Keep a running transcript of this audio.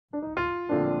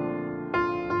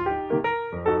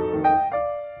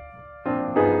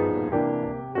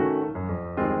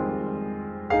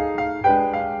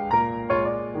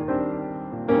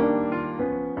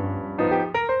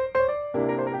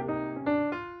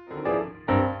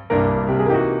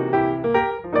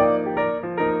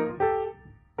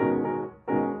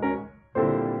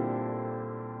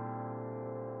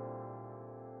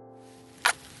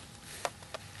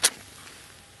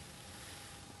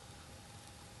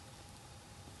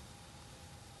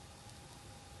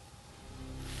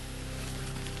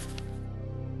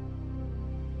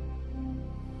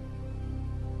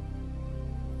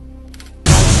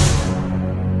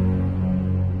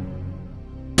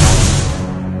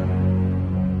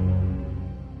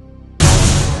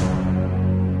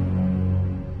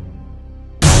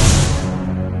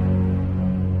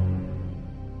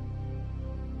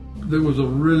There was a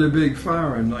really big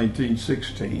fire in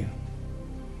 1916,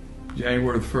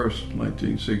 January 1st,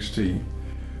 1916,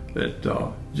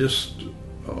 that just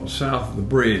south of the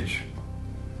bridge,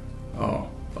 all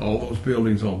those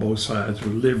buildings on both sides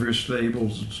were livery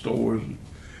stables and stores.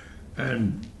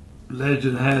 And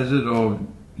legend has it, or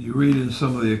you read in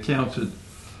some of the accounts, that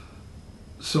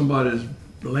somebody's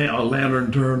a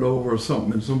lantern turned over or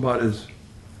something in somebody's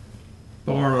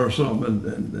barn or something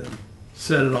and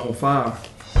set it on fire.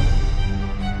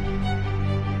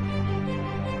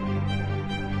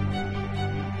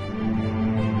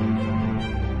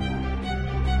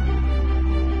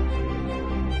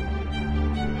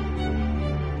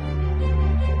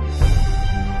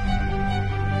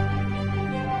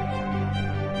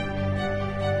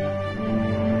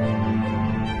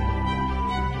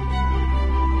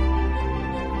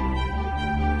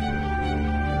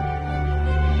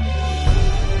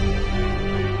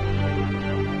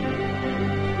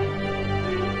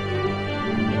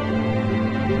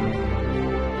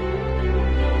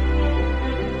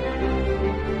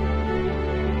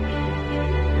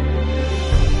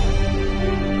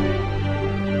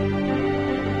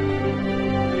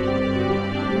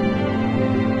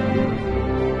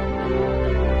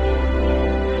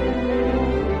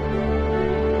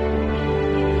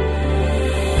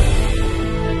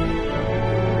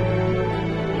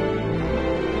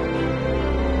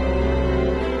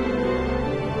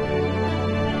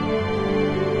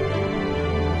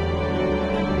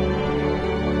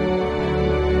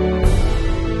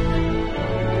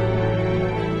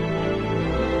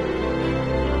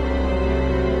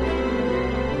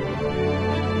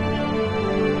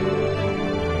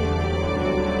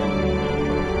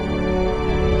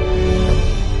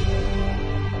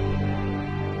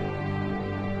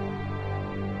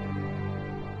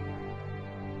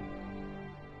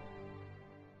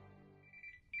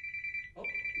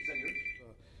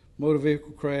 Motor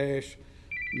vehicle crash.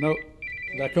 Nope,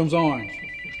 that comes orange.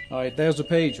 All right, there's a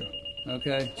pager.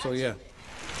 Okay, so yeah.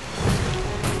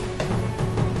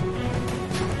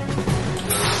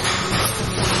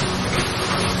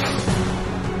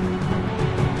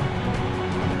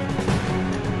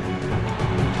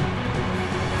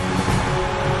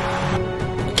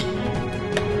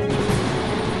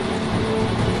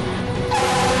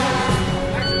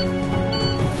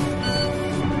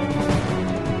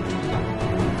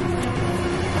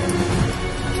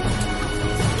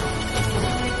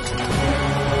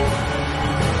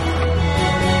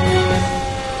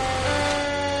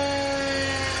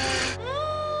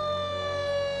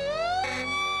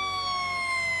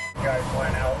 Guys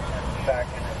went out and back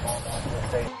in at normal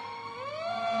state.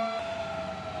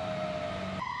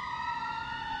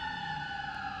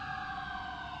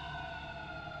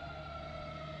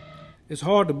 It's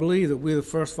hard to believe that we're the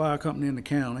first fire company in the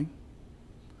county.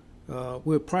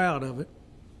 We're proud of it,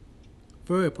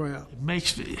 very proud. It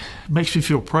makes me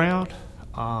feel proud.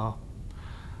 I'm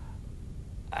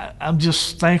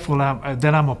just thankful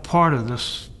that I'm a part of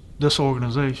this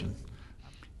organization.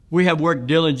 We have worked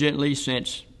diligently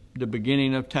since the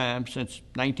beginning of time, since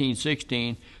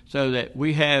 1916, so that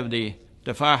we have the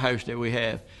firehouse that we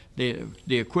have, the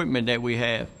equipment that we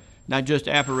have, not just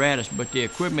apparatus, but the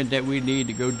equipment that we need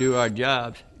to go do our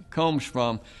jobs comes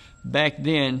from back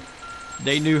then.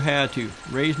 They knew how to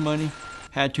raise money,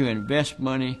 how to invest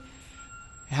money,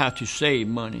 how to save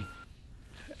money.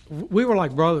 We were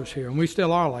like brothers here, and we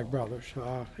still are like brothers.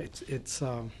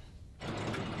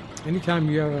 Anytime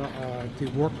you have to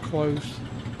work close,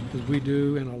 as we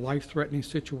do, in a life-threatening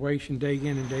situation, day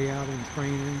in and day out in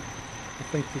training, I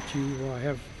think that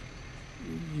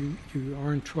you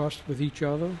earn trust with each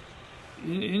other.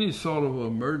 Any sort of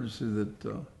emergency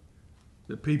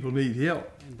that people need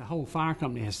help. And the whole fire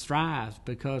company has thrived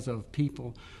because of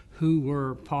people who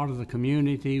were part of the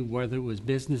community, whether it was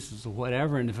businesses or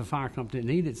whatever, and if a fire company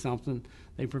needed something,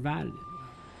 they provided it.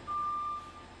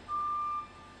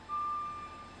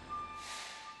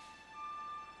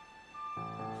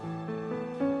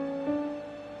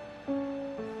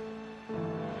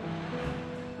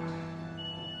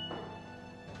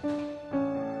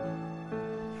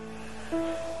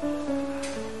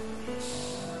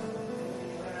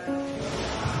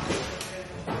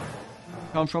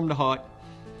 Comes from the heart,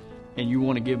 and you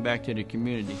want to give back to the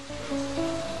community.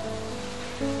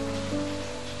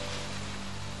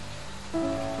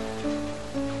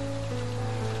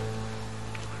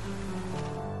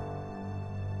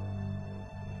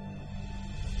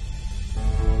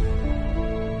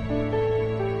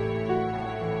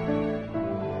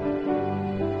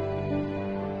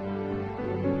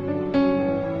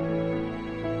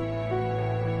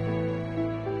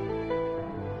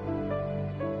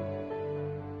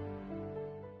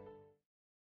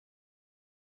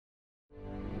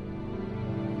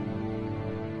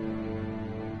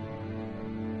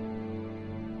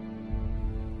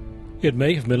 It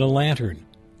may have been a lantern,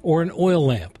 or an oil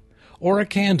lamp, or a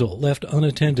candle left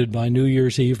unattended by New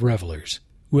Year's Eve revelers.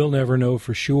 We'll never know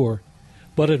for sure.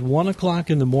 But at 1 o'clock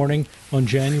in the morning on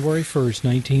January 1st,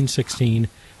 1916,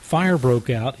 fire broke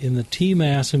out in the T.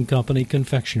 Mass & Company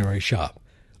confectionery shop,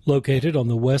 located on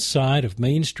the west side of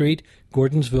Main Street,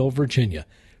 Gordonsville, Virginia,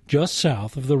 just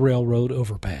south of the railroad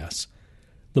overpass.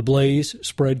 The blaze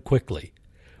spread quickly.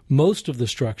 Most of the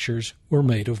structures were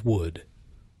made of wood.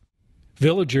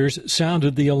 Villagers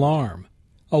sounded the alarm.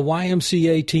 A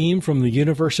YMCA team from the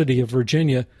University of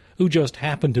Virginia, who just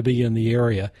happened to be in the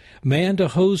area, manned a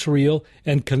hose reel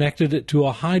and connected it to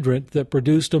a hydrant that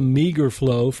produced a meager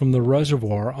flow from the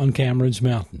reservoir on Cameron's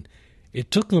Mountain.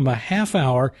 It took them a half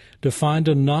hour to find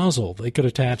a nozzle they could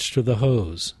attach to the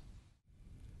hose.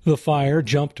 The fire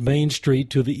jumped Main Street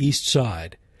to the east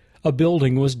side. A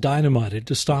building was dynamited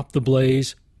to stop the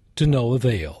blaze, to no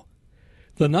avail.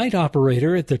 The night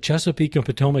operator at the Chesapeake and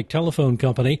Potomac Telephone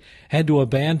Company had to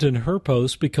abandon her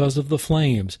post because of the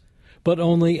flames, but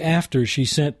only after she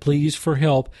sent pleas for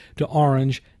help to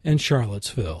Orange and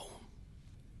Charlottesville.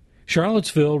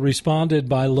 Charlottesville responded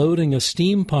by loading a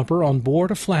steam pumper on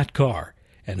board a flat car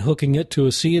and hooking it to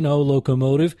a C&O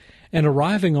locomotive and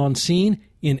arriving on scene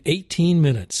in 18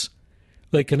 minutes.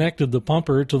 They connected the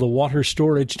pumper to the water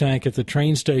storage tank at the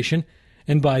train station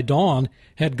and by dawn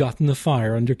had gotten the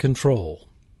fire under control.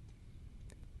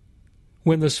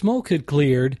 When the smoke had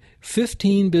cleared,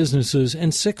 15 businesses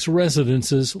and 6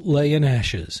 residences lay in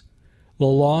ashes. The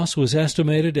loss was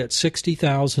estimated at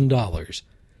 $60,000.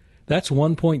 That's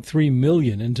 $1.3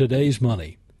 million in today's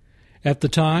money. At the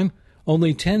time,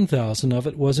 only $10,000 of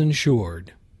it was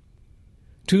insured.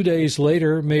 2 days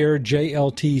later, Mayor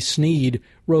J.L.T. Sneed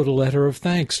wrote a letter of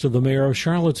thanks to the mayor of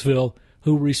Charlottesville,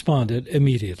 who responded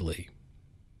immediately.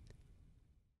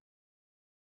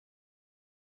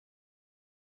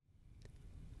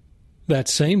 That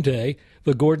same day,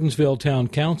 the Gordonsville Town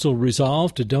Council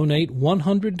resolved to donate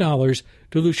 $100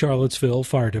 to the Charlottesville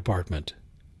Fire Department.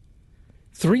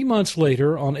 3 months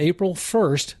later, on April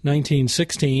 1st,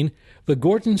 1916, the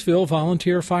Gordonsville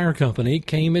Volunteer Fire Company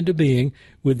came into being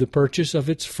with the purchase of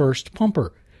its first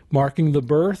pumper, marking the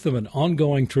birth of an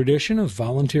ongoing tradition of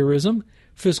volunteerism,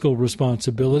 fiscal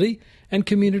responsibility, and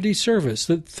community service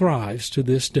that thrives to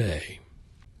this day.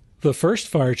 The first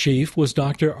fire chief was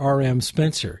Dr. R.M.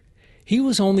 Spencer. He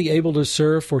was only able to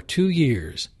serve for 2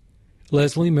 years.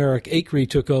 Leslie Merrick Akery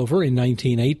took over in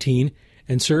 1918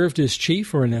 and served as chief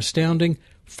for an astounding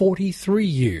 43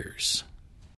 years.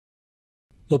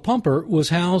 The pumper was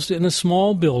housed in a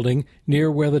small building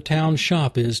near where the town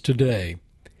shop is today.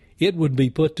 It would be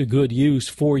put to good use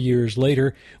 4 years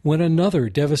later when another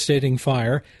devastating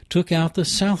fire took out the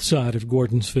south side of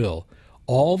Gordonsville,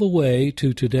 all the way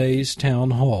to today's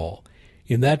town hall.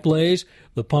 In that blaze,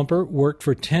 the pumper worked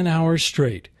for 10 hours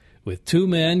straight, with 2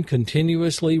 men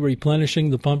continuously replenishing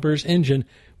the pumper's engine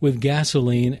with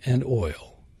gasoline and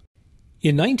oil.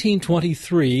 In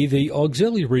 1923, the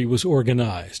auxiliary was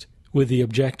organized, with the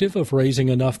objective of raising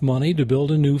enough money to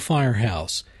build a new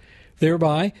firehouse,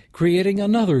 thereby creating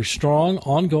another strong,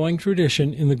 ongoing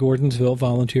tradition in the Gordonsville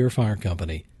Volunteer Fire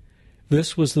Company.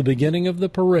 This was the beginning of the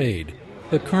parade,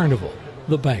 the carnival,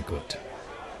 the banquet.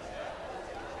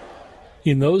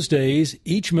 In those days,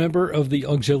 each member of the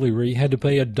auxiliary had to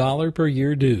pay $1 per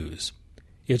year dues.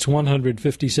 Its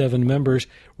 157 members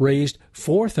raised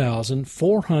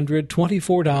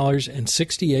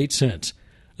 $4,424.68,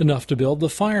 enough to build the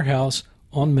firehouse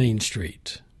on Main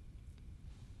Street.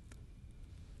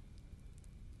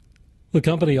 The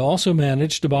company also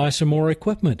managed to buy some more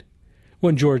equipment.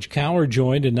 When George Cower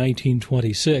joined in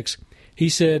 1926, he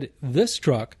said this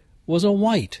truck was a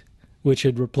white, which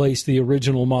had replaced the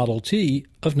original Model T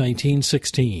of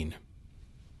 1916.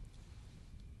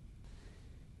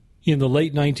 In the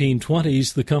late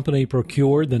 1920s, the company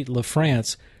procured the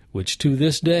LaFrance, which to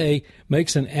this day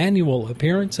makes an annual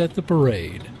appearance at the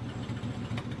parade.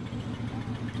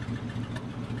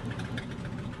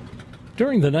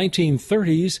 During the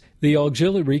 1930s, the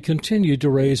auxiliary continued to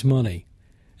raise money.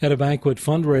 At a banquet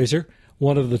fundraiser,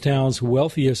 one of the town's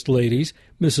wealthiest ladies,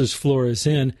 Mrs.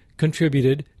 Floresin,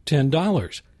 contributed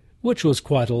 $10, which was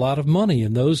quite a lot of money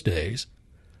in those days.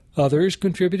 Others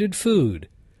contributed food,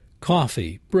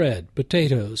 coffee, bread,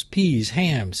 potatoes, peas,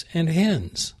 hams, and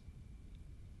hens.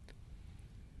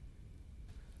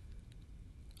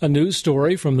 A news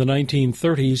story from the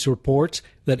 1930s reports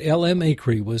that L.M.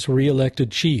 Akery was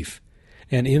re-elected chief,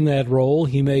 and in that role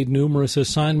he made numerous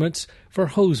assignments for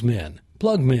hose men,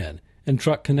 plug men, and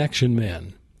truck connection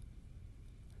men.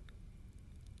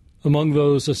 Among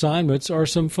those assignments are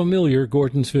some familiar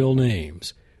Gordonsville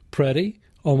names: Preddy,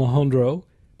 Omohundro,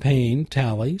 paint,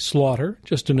 tally, slaughter,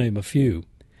 just to name a few.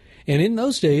 And in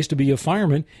those days, to be a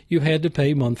fireman, you had to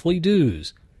pay monthly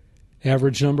dues.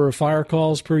 Average number of fire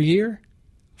calls per year?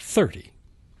 30.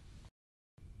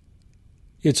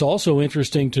 It's also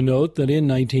interesting to note that in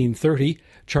 1930,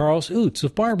 Charles Oots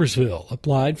of Barboursville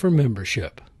applied for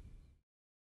membership.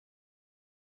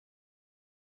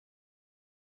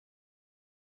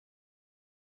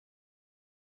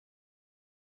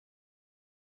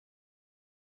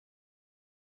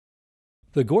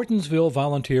 The Gordonsville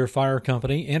Volunteer Fire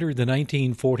Company entered the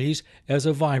 1940s as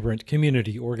a vibrant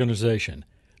community organization,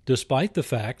 despite the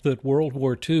fact that World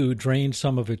War II drained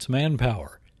some of its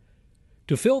manpower.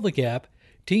 To fill the gap,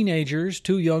 teenagers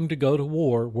too young to go to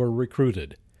war were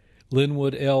recruited.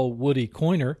 Linwood L. Woody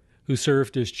Coyner, who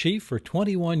served as chief for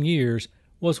 21 years,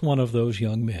 was one of those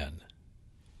young men.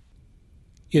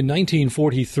 In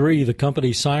 1943, the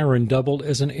company siren doubled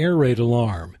as an air raid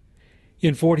alarm.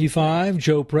 In 1945,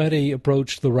 Joe Preddy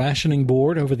approached the rationing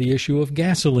board over the issue of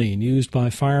gasoline used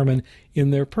by firemen in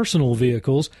their personal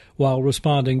vehicles while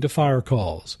responding to fire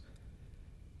calls.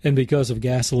 And because of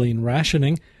gasoline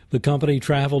rationing, the company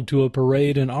traveled to a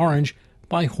parade in Orange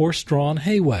by horse-drawn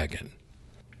hay wagon.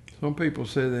 Some people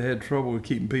say they had trouble with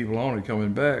keeping people on and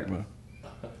coming back, man.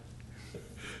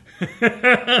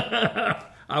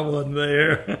 I wasn't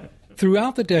there.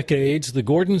 Throughout the decades, the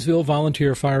Gordonsville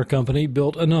Volunteer Fire Company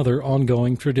built another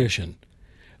ongoing tradition,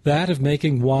 that of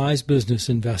making wise business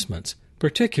investments,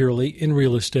 particularly in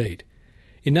real estate.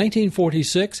 In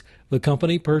 1946, the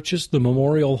company purchased the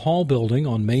Memorial Hall building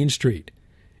on Main Street.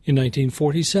 In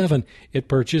 1947, it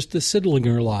purchased the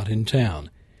Sidlinger lot in town.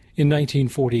 In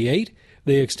 1948,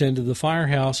 they extended the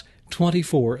firehouse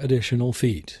 24 additional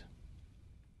feet.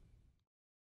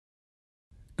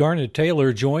 Garnet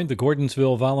Taylor joined the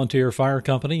Gordonsville Volunteer Fire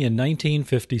Company in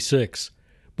 1956,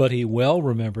 but he well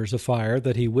remembers a fire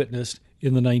that he witnessed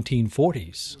in the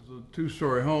 1940s. It was a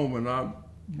two-story home, and I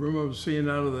remember seeing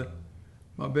out of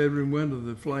my bedroom window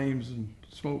the flames and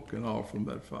smoke and all from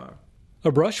that fire.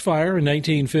 A brush fire in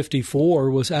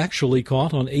 1954 was actually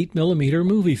caught on 8mm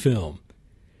movie film.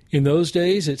 In those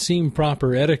days, it seemed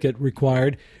proper etiquette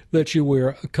required that you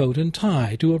wear a coat and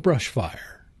tie to a brush fire.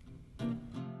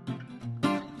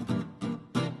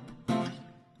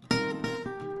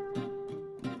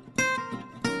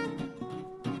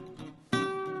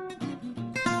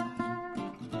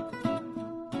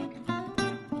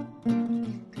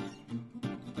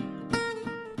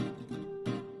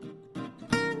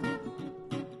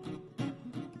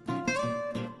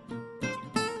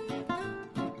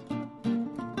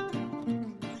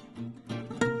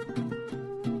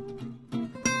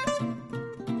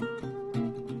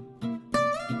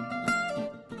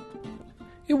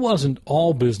 It wasn't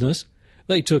all business.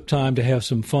 They took time to have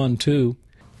some fun, too.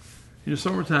 In the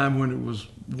summertime, when it was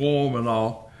warm and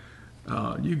all,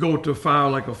 you go to a fire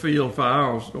like a field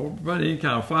fire or any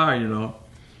kind of fire,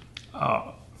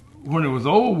 when it was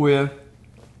over with,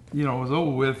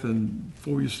 and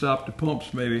before you stopped the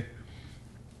pumps maybe,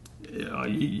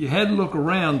 you had to look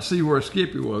around and see where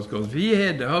Skippy was, because if he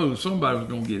had the hose, somebody was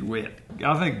going to get wet.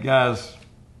 I think the guy's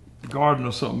garden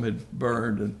or something had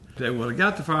burned, and said, well, I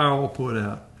got the fire all put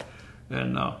out.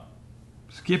 And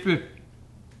Skippy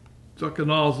stuck a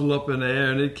nozzle up in the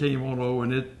air, and it came on over,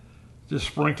 and it just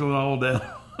sprinkled all down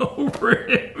over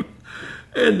him.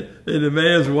 And the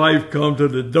man's wife come to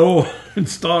the door and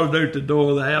started out the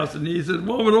door of the house, and he said,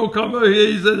 woman, don't come over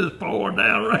here. He said, it's pouring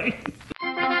down rain.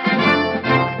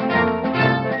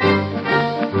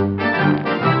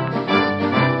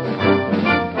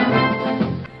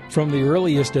 From the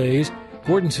earliest days,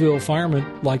 Gordonsville firemen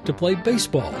liked to play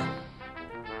baseball.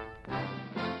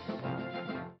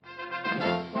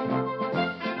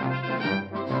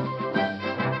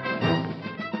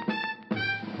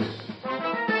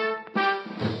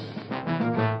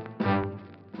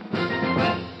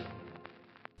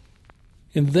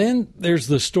 And then there's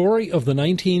the story of the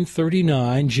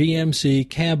 1939 GMC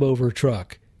cab-over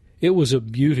truck. It was a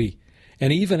beauty,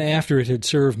 and even after it had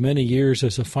served many years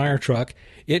as a fire truck,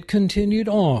 it continued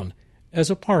on as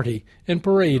a party and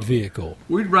parade vehicle.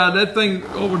 We'd ride that thing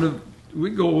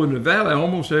we'd go over in the valley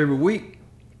almost every week.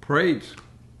 Parades.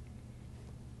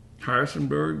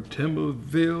 Harrisonburg,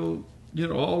 Timberville,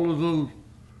 all those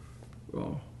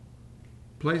little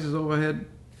places over had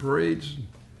parades.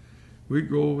 We'd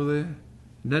go over there.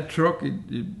 And that truck,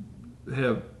 you'd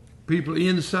have people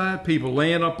inside, people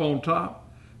laying up on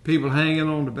top, people hanging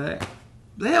on the back.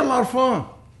 They had a lot of fun.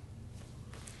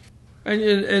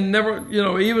 And never,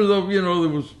 even though, there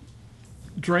was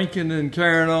drinking and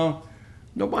carrying on,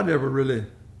 nobody ever really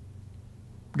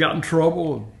got in trouble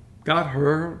or got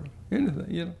hurt,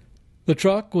 anything, The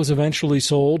truck was eventually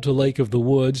sold to Lake of the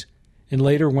Woods and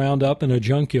later wound up in a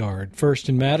junkyard, first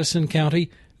in Madison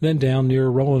County, then down near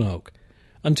Roanoke,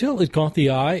 until it caught the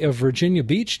eye of Virginia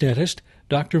Beach dentist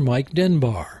Dr. Mike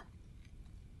Denbar.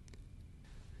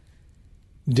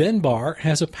 Denbar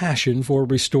has a passion for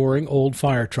restoring old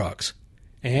fire trucks,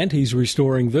 and he's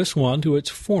restoring this one to its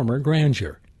former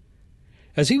grandeur.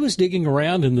 As he was digging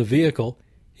around in the vehicle,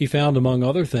 he found, among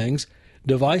other things,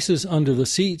 devices under the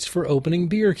seats for opening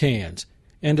beer cans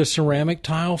and a ceramic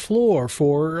tile floor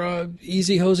for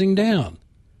easy hosing down.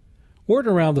 Word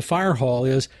around the fire hall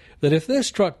is that if this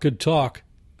truck could talk,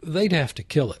 they'd have to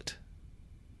kill it.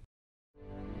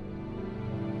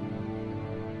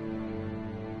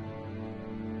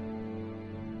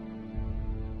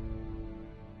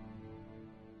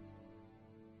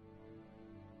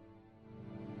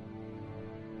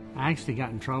 I actually got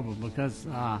in trouble because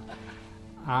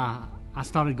I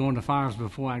started going to fires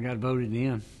before I got voted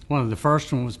in. One of the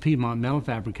first ones was Piedmont Metal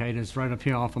Fabricators right up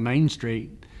here off of Main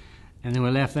Street. And then we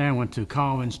left there and went to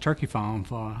Colvin's Turkey Farm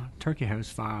for a turkey house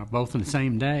fire, both on the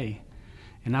same day.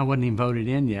 And I wasn't even voted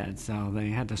in yet, so they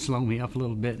had to slow me up a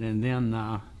little bit, and then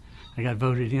I got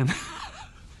voted in.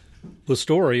 The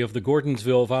story of the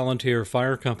Gordonsville Volunteer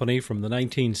Fire Company from the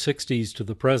 1960s to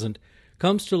the present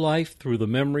comes to life through the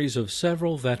memories of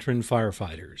several veteran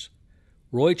firefighters.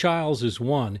 Roy Childs is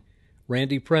one,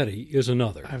 Randy Preddy is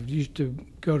another. I used to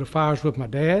go to fires with my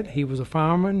dad. He was a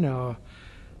fireman for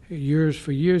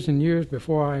years and years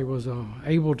before I was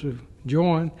able to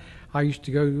join. I used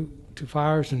to go to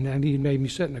fires, and then he made me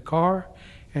sit in the car,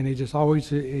 and it just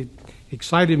always it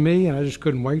excited me, and I just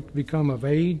couldn't wait to become of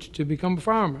age to become a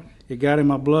fireman. It got in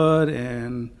my blood,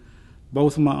 and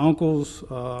both of my uncles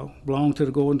belonged to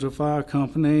the Gordonsville Fire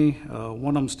Company.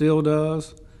 One of them still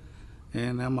does,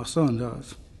 and now my son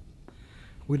does.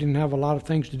 We didn't have a lot of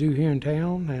things to do here in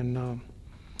town, and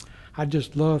I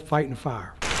just loved fighting a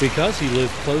fire. Because he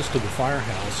lived close to the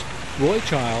firehouse, Roy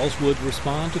Childs would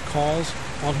respond to calls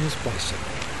on his bicycle.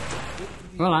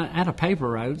 Well, I had a paper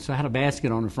route, so I had a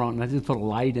basket on the front, and I just put a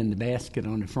light in the basket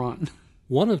on the front.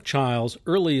 One of Childs'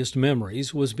 earliest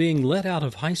memories was being let out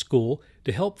of high school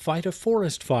to help fight a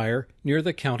forest fire near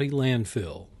the county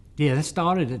landfill. Yeah, they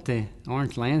started at the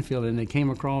Orange landfill, and they came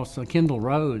across Kendall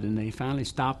Road, and they finally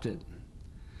stopped it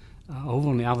over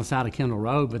on the other side of Kendall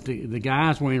Road. But the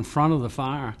guys were in front of the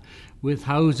fire with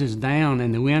hoses down,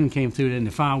 and the wind came through, and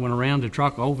the fire went around the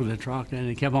truck, over the truck, and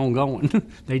it kept on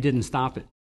going. They didn't stop it.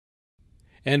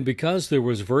 And because there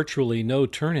was virtually no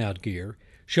turnout gear,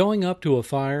 showing up to a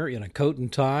fire in a coat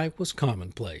and tie was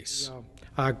commonplace.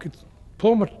 I could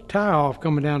pull my tie off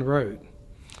coming down the road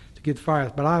to get the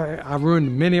fire, but I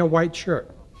ruined many a white shirt.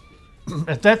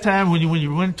 At that time, when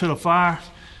you went to the fire,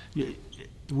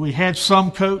 we had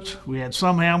some coats, we had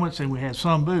some helmets, and we had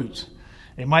some boots.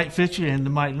 It might fit you and it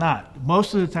might not.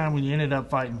 Most of the time when you ended up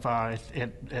fighting fire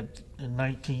in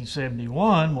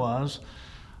 1971 was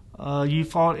you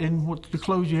fought in what the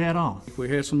clothes you had on. We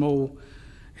had some old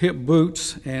hip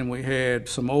boots, and we had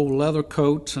some old leather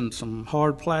coats and some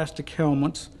hard plastic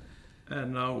helmets.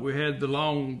 And we had the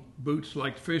long boots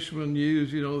like fishermen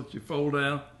use, that you fold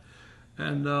out.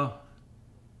 And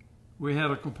we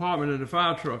had a compartment in the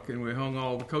fire truck, and we hung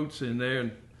all the coats in there.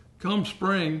 And come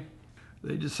spring,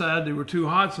 they decided they were too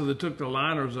hot, so they took the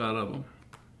liners out of them.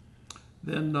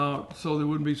 Then, so they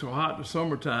wouldn't be so hot in the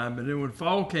summertime. And then when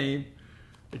fall came,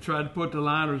 they tried to put the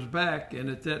liners back, and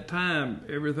at that time,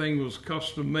 everything was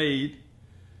custom made,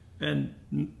 and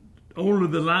only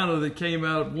the liner that came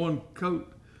out of one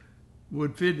coat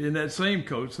would fit in that same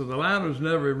coat, so the liners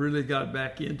never really got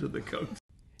back into the coat.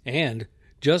 And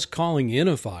just calling in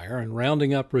a fire and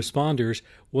rounding up responders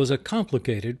was a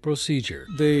complicated procedure.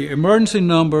 The emergency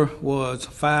number was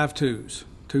 52s,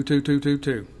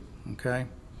 22222, okay?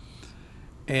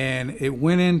 And it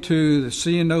went into the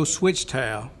C&O switch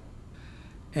tower,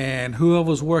 and whoever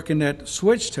was working that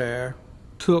switch tower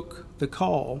took the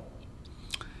call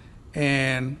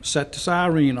and set the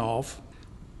siren off.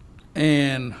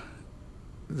 And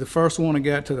the first one that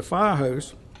got to the fire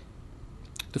hose,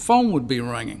 the phone would be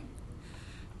ringing.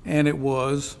 And it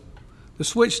was the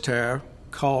switch tower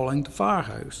calling the fire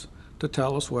hose to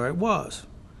tell us where it was.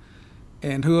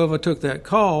 And whoever took that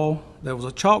call, there was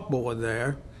a chalkboard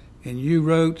there, and you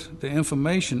wrote the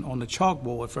information on the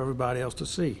chalkboard for everybody else to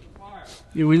see.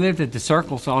 Yeah, we lived at the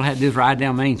Circle, so all I had to do was ride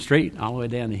down Main Street all the way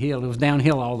down the hill. It was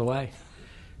downhill all the way.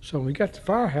 So when we got to the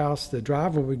firehouse, the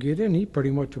driver would get in, he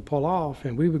pretty much would pull off,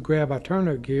 and we would grab our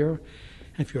turnout gear.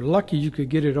 And if you're lucky, you could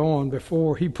get it on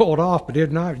before he pulled off, but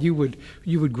if not, you would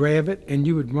grab it, and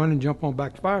you would run and jump on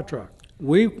back to the fire truck.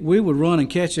 We would run and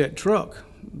catch that truck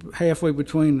halfway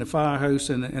between the firehouse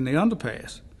and the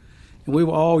underpass. and we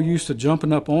were all used to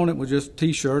jumping up on it with just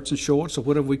T-shirts and shorts or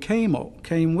whatever we came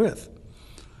with.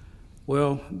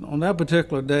 Well, on that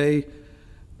particular day,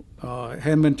 it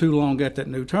hadn't been too long got that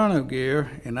new turnout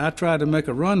gear, and I tried to make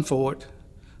a run for it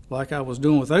like I was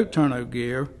doing without turnout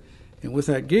gear, and with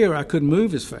that gear I couldn't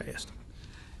move as fast.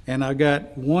 And I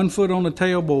got one foot on the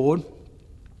tailboard,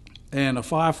 and a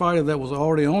firefighter that was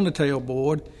already on the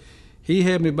tailboard, he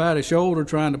had me by the shoulder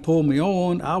trying to pull me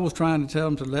on. I was trying to tell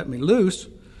him to let me loose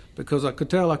because I could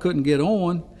tell I couldn't get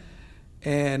on.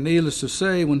 And needless to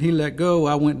say, when he let go,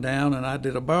 I went down and I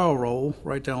did a barrel roll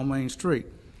right down Main Street.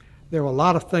 There were a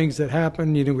lot of things that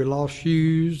happened. You know, we lost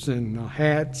shoes and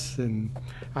hats and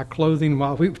our clothing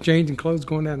while we were changing clothes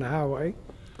going down the highway.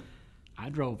 I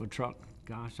drove a truck,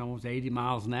 gosh, almost 80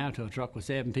 miles an hour to a truck with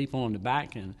 7 people on the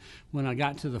back, and when I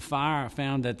got to the fire, I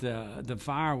found that the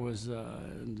fire was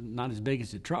not as big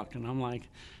as the truck, and I'm like,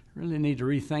 I really need to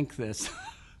rethink this.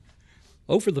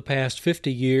 Over the past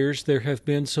 50 years, there have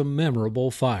been some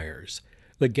memorable fires.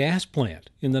 The gas plant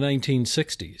in the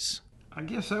 1960s. I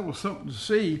guess that was something to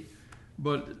see,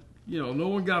 but you know, no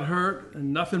one got hurt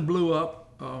and nothing blew up.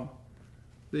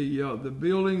 The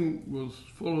building was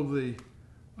full of the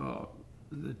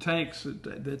tanks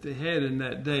that they had in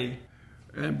that day,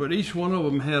 but each one of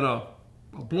them had a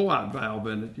blowout valve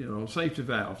in it, you know, safety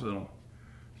valves in them.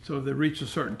 So if they reached a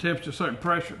certain temperature, certain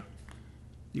pressure,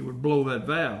 you would blow that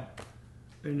valve,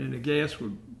 and then the gas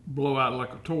would blow out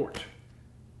like a torch,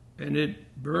 and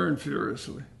it burned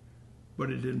furiously,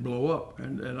 but it didn't blow up.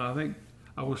 And I think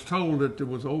I was told that there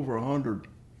was over 100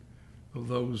 of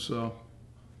those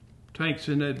tanks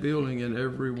in that building, and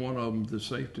every one of them, the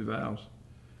safety valves,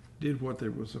 did what they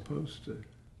were supposed to.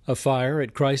 A fire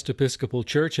at Christ Episcopal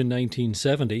Church in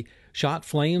 1970 shot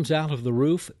flames out of the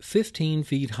roof 15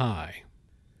 feet high.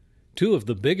 2 of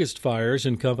the biggest fires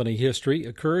in company history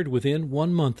occurred within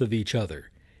 1 month of each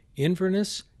other,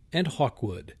 Inverness and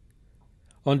Hawkwood.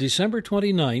 On December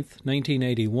 29,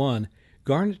 1981,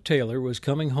 Garnet Taylor was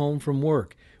coming home from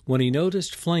work when he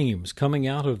noticed flames coming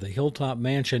out of the hilltop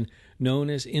mansion known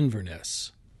as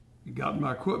Inverness. I got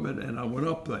my equipment and I went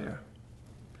up there.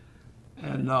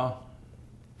 And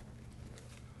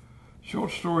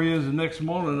short story is, the next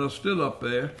morning I was still up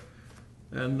there,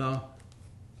 and I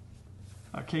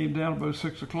came down about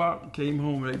 6 o'clock, came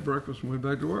home and ate breakfast and went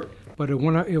back to work. But it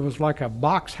was like a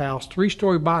box house,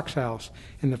 3-story box house,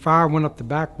 and the fire went up the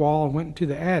back wall and went into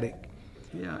the attic.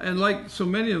 Yeah, and like so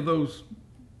many of those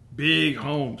big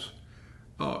homes,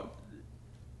 where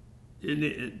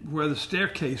the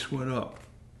staircase went up,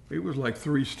 it was like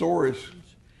 3 stories.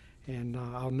 And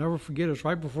I'll never forget, it was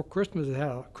right before Christmas. It had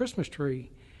a Christmas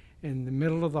tree in the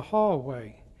middle of the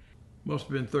hallway. Must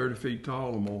have been 30 feet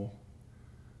tall or more.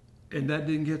 And that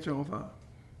didn't get on fire.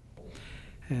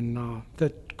 And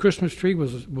that Christmas tree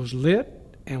was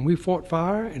lit, and we fought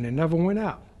fire, and it never went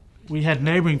out. We had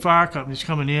neighboring fire companies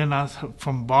coming in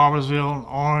from Barbersville and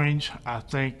Orange. I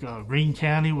think Greene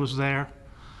County was there.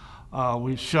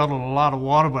 We shuttled a lot of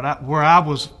water, but where I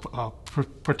was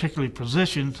particularly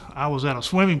positioned, I was at a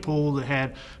swimming pool that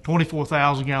had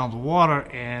 24,000 gallons of water,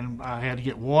 and I had to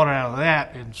get water out of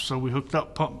that, and so we hooked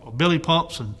up billy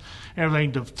pumps and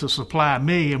everything to supply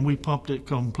me, and we pumped it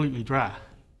completely dry.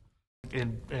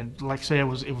 And like I said, it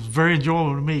was very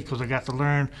enjoyable to me because I got to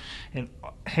learn and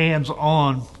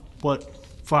hands-on what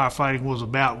firefighting was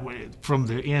about from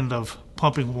the end of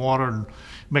pumping water and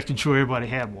making sure everybody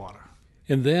had water.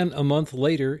 And then a month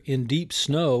later, in deep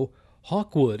snow,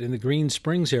 Hawkwood in the Green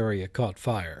Springs area caught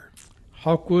fire.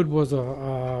 Hawkwood was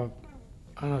an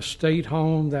estate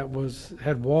home that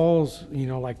had walls, you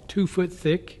know, like 2 foot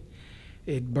thick.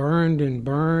 It burned and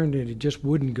burned, and it just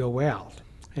wouldn't go out.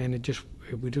 And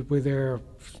we were there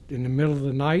in the middle of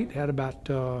the night, had about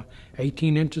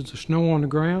 18 inches of snow on the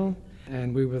ground,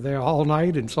 and we were there all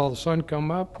night and saw the sun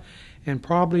come up, and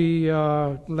probably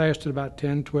lasted about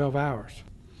 10, 12 hours.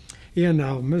 Yeah,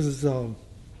 now Mrs.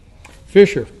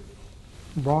 Fisher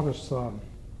brought us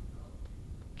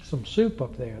some soup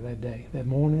up there that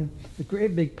morning, a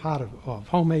great big pot of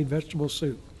homemade vegetable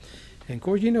soup. And of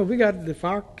course, you know, the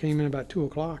fire came in about 2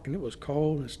 o'clock, and it was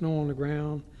cold and snow on the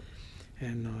ground.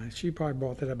 And she probably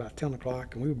brought that about 10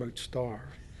 o'clock, and we were about to starve.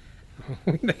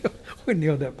 we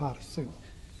nailed that pot of soup.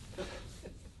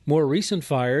 More recent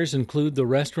fires include the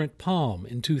restaurant Palm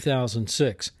in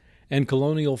 2006 and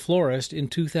Colonial Florist in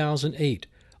 2008,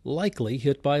 likely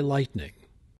hit by lightning.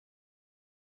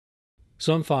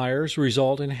 Some fires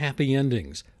result in happy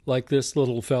endings, like this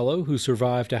little fellow who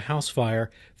survived a house fire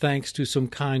thanks to some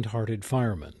kind-hearted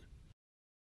firemen.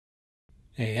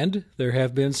 And there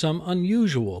have been some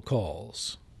unusual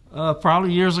calls.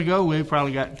 Probably years ago, we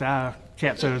probably got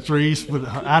cats out of trees, but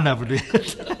I never did.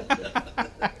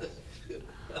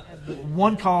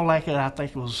 one call like it, I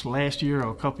think it was last year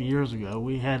or a couple of years ago.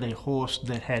 We had a horse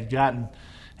that had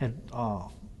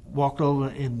walked over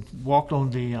and walked on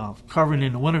the covering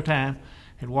in the wintertime,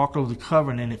 had walked over the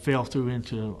covering, and it fell through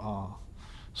into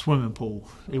swimming pool.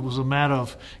 It was a matter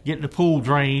of getting the pool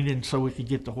drained and so we could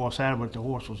get the horse out of it, but the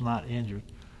horse was not injured.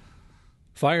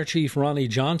 Fire Chief Ronnie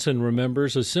Johnson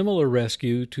remembers a similar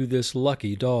rescue to this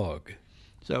lucky dog.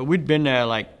 So we'd been there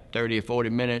like 30 or 40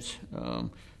 minutes,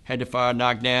 had the fire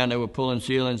knocked down, they were pulling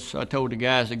ceilings. So I told the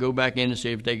guys to go back in to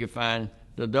see if they could find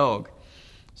the dog.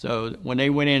 So when they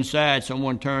went inside,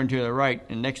 someone turned to the right,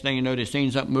 and next thing you know, they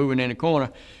seen something moving in the corner,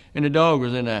 and the dog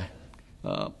was in there.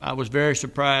 I was very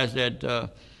surprised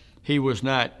that he was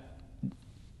not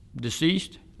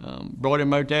deceased. Brought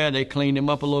him out there, they cleaned him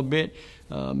up a little bit.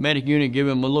 Medic unit gave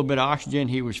him a little bit of oxygen,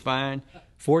 he was fine.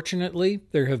 Fortunately,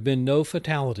 there have been no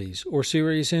fatalities or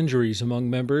serious injuries among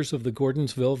members of the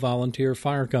Gordonsville Volunteer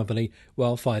Fire Company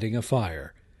while fighting a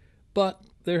fire. But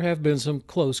there have been some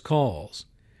close calls.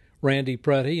 Randy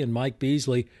Pretty and Mike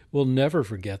Beasley will never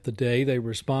forget the day they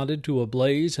responded to a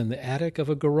blaze in the attic of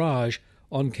a garage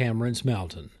on Cameron's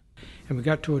Mountain. And we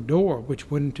got to a door which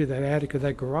went into that attic of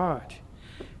that garage.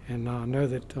 And I know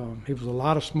that there was a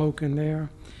lot of smoke in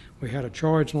there. We had a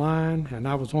charge line, and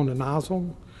I was on the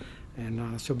nozzle. And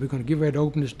I said, we're going to get ready to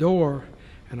open this door.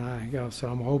 And I said,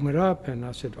 I'm going to open it up. And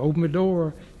I said, open the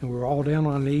door. And we were all down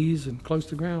on our knees and close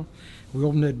to the ground. We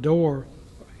opened that door.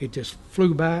 It just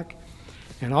flew back.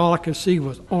 And all I could see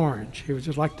was orange. It was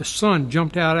just like the sun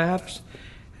jumped out at us.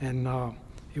 And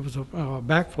it was a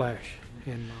backflash.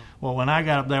 And, well, when I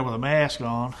got up there with a mask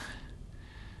on,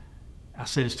 I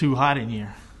said, it's too hot in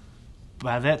here.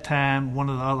 By that time, one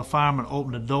of the other firemen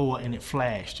opened the door and it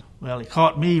flashed. Well, it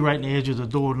caught me right in the edge of the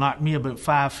door, knocked me about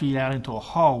 5 feet out into a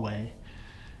hallway.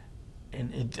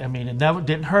 And it never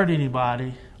didn't hurt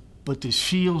anybody, but the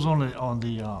shields on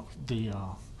the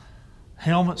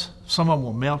helmets, some of them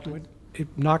were melted.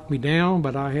 It knocked me down,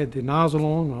 but I had the nozzle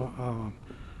on,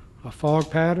 a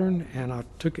fog pattern, and I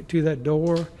took it to that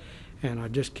door, and I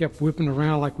just kept whipping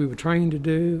around like we were trained to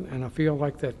do, and I feel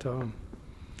like that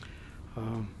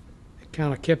it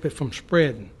kind of kept it from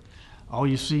spreading. All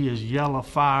you see is yellow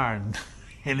fire,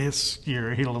 and it's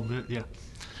scary a little bit, yeah.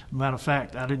 Matter of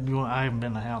fact, I haven't been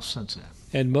in the house since then.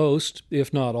 And most,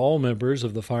 if not all, members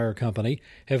of the fire company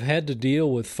have had to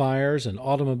deal with fires and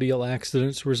automobile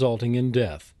accidents resulting in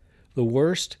death. The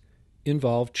worst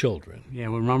involved children. Yeah,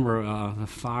 we remember the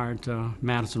fire at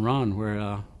Madison Run where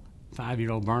a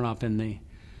 5-year-old burned up in the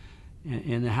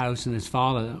house, and his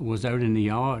father was out in the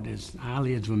yard. His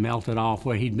eyelids were melted off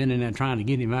where he'd been in there trying to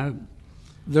get him out.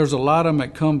 There's a lot of them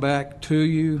that come back to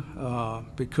you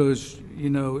because,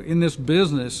 in this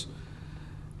business,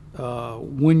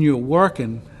 when you're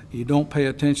working, you don't pay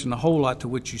attention a whole lot to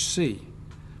what you see.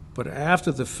 But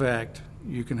after the fact,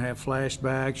 you can have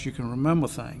flashbacks, you can remember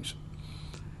things.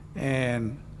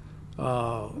 And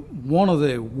one of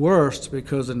the worst,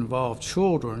 because it involved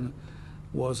children,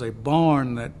 was a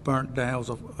barn that burnt down. It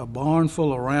was a barn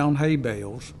full of round hay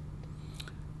bales,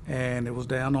 and it was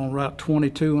down on Route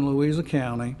 22 in Louisa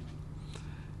County.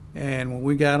 And when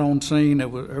we got on scene,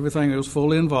 everything was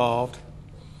fully involved,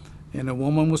 and the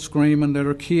woman was screaming that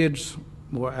her kids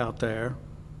were out there,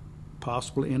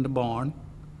 possibly in the barn.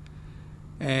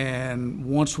 And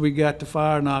once we got the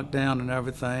fire knocked down and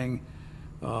everything,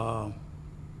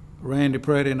 Randy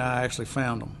Pretty and I actually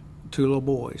found them, 2 little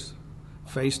boys,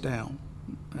 face down,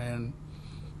 and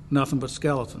nothing but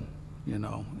skeleton,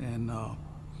 and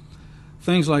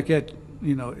things like that.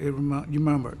 You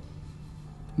remember it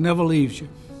never leaves you.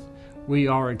 We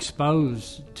are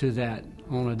exposed to that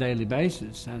on a daily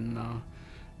basis, and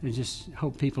I just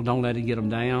hope people don't let it get them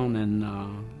down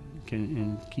and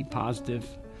can keep positive,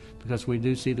 because we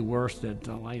do see the worst that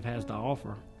life has to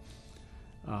offer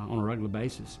on a regular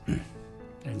basis,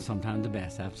 and sometimes the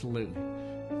best, absolutely.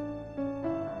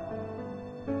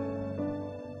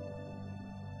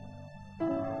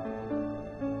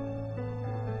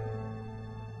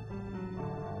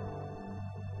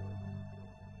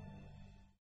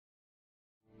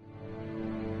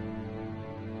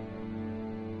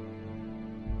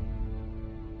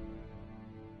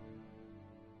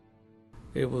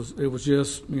 It was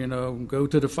just, go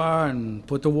to the fire and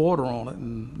put the water on it,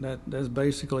 and that's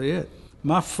basically it.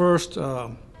 My first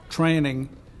training,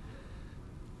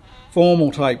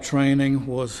 formal type training,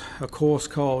 was a course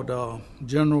called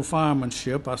General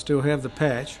Firemanship. I still have the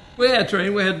patch. We had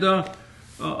training. We had a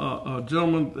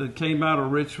gentleman that came out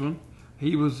of Richmond.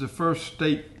 He was the first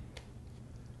state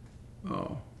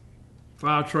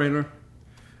fire trainer,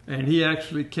 and he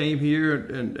actually came here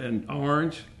in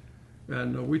Orange.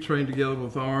 And we trained together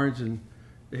with Orange, and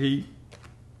he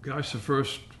gosh, the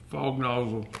first fog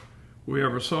nozzle we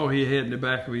ever saw he had in the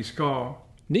back of his car.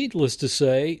 Needless to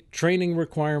say, training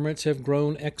requirements have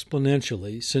grown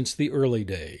exponentially since the early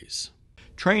days.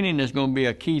 Training is going to be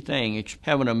a key thing. It's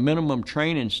having a minimum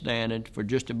training standard for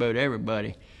just about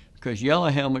everybody, because yellow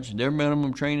helmets, their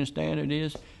minimum training standard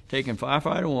is taking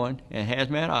firefighter 1 and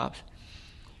hazmat ops.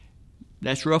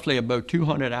 That's roughly about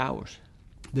 200 hours.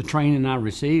 The training I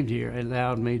received here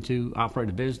allowed me to operate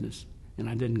a business, and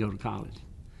I didn't go to college.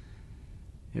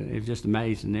 It was just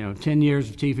amazing. 10 years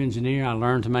of chief engineer, I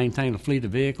learned to maintain a fleet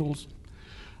of vehicles.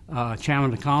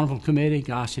 Chairman of the Carnival Committee,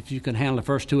 gosh, if you can handle the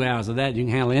first 2 hours of that, you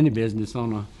can handle any business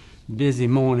on a busy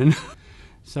morning.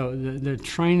 So the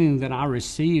training that I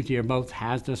received here, both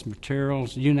hazardous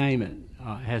materials, you name it,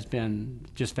 has been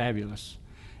just fabulous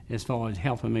as far as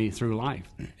helping me through life.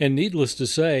 And needless to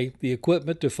say, the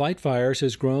equipment to fight fires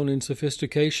has grown in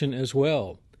sophistication as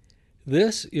well.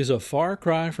 This is a far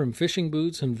cry from fishing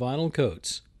boots and vinyl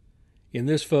coats. In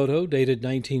this photo, dated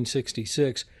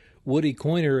 1966, Woody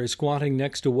Coiner is squatting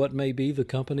next to what may be the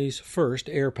company's first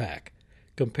air pack.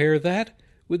 Compare that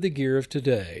with the gear of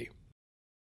today.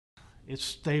 It's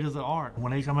state of the art.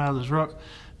 When they come out of the truck,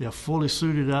 they're fully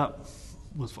suited up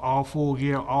with all full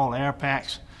gear, all air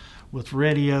packs, with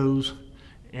radios,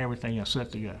 everything is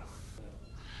set to go.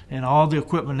 And all the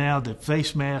equipment now, the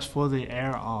face masks for the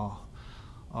air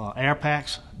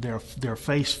packs, they're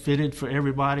face fitted for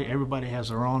everybody. Everybody has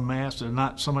their own mask. They're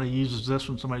not somebody uses this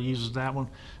one, somebody uses that one.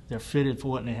 They're fitted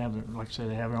for it, and they have, like I said,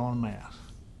 they have their own mask.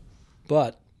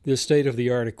 But this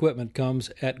state-of-the-art equipment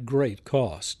comes at great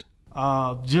cost.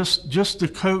 Just the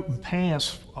coat and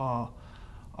pants run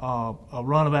about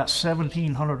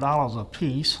 $1,700 a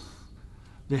piece.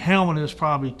 The helmet is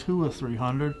probably $200 or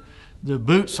 $300. The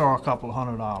boots are a couple of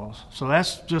 $100. So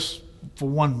that's just for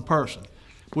one person.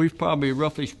 We've probably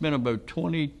roughly spent about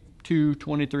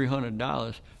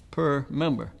 $2,300 per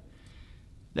member.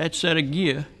 That set of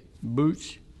gear,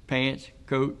 boots, pants,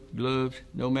 coat, gloves,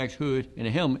 Nomex hood, and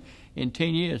a helmet, in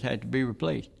 10 years had to be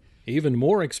replaced. Even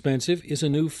more expensive is a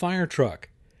new fire truck.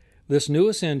 This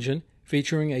newest engine,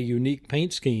 featuring a unique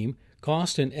paint scheme,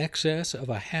 cost in excess of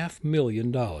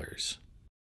 $500,000.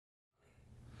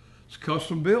 It's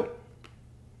custom built.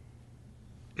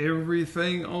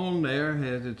 Everything on there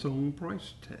has its own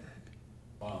price tag.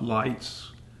 Wow.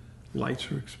 Lights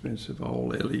are expensive, all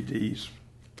LEDs.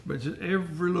 But just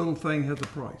every little thing has a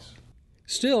price.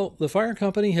 Still, the fire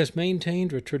company has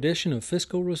maintained a tradition of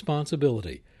fiscal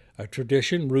responsibility, a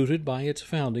tradition rooted by its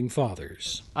founding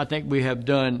fathers. I think we have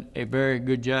done a very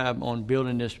good job on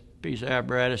building this piece of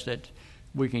apparatus that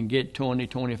we can get 20,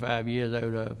 25 years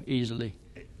out of easily.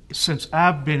 Since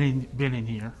I've been in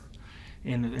here,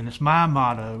 and it's my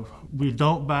motto, we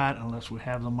don't buy it unless we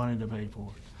have the money to pay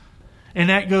for it. And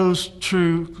that goes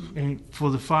true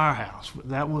for the firehouse.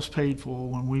 That was paid for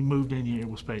when we moved in here, it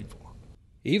was paid for.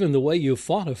 Even the way you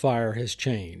fought a fire has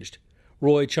changed.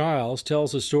 Roy Childs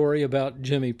tells a story about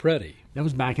Jimmy Preddy. That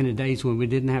was back in the days when we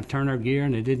didn't have turnout gear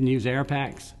and they didn't use air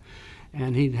packs.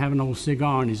 And he'd have an old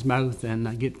cigar in his mouth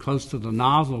and get close to the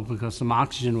nozzle because some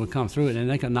oxygen would come through it, and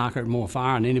they could knock out more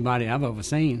fire than anybody I've ever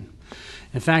seen.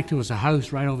 In fact, there was a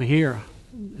house right over here,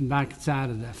 back side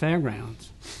of the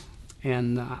fairgrounds.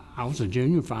 And I was a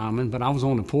junior fireman, but I was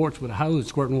on the porch with a hose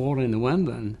squirting water in the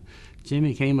window. And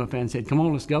Jimmy came up and said, "Come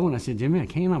on, let's go." And I said, "Jimmy, I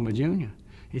can't, I'm a junior."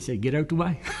 He said, "Get out the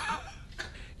way."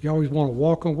 You always want to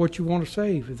walk on what you want to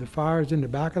save. If the fire is in the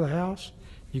back of the house,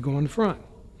 you go in the front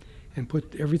and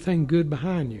put everything good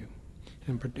behind you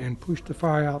and push the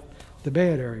fire out the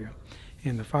bad area.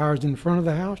 And the fire's in the front of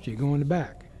the house, you go in the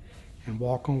back and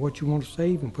walk on what you want to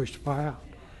save and push the fire out.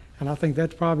 And I think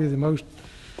that's probably the most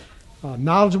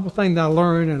knowledgeable thing that I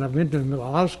learned, and I've been to a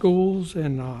lot of schools,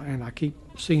 and I keep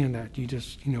seeing that. You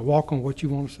just, walk on what you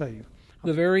want to save.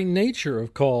 The very nature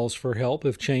of calls for help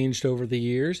have changed over the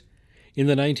years. In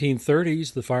the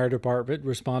 1930s, the fire department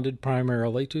responded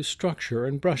primarily to structure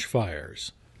and brush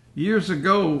fires. Years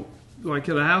ago, like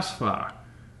at a house fire,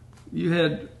 you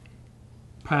had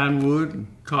pine wood and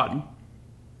cotton,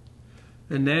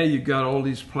 and now you've got all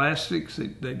these plastics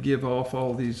that give off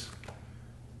all these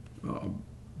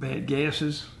bad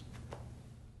gases.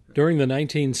 During the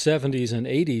 1970s and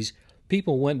 80s,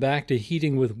 people went back to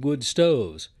heating with wood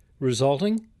stoves,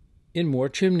 resulting in more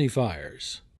chimney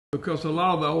fires. Because a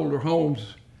lot of the older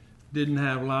homes didn't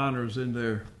have liners in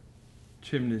their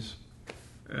chimneys,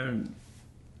 and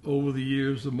over the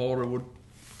years the mortar would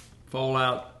fall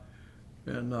out,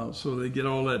 and so they get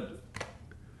all that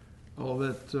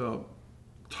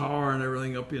tar and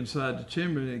everything up inside the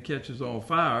chimney, and it catches on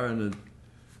fire, and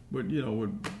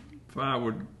fire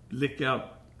would lick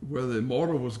out where the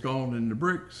mortar was gone in the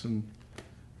bricks, and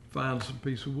find some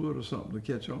piece of wood or something to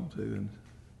catch on to. And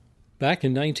back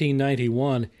in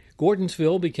 1991,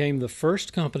 Gordonsville became the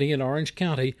first company in Orange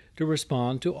County to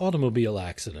respond to automobile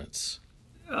accidents.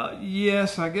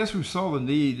 Yes, I guess we saw the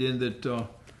need in that, the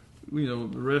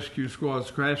rescue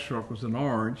squad's crash truck was in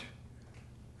Orange,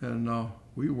 and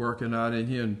we were working out in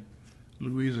here in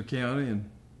Louisa County and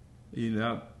even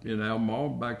out in Albemarle,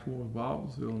 back towards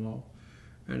Baldwinsville and all.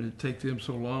 And it'd take them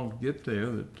so long to get there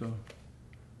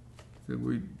that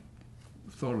we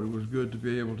thought it was good to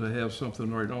be able to have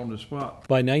something right on the spot.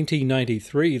 By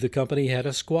 1993, the company had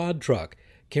a squad truck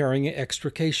carrying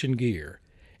extrication gear.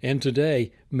 And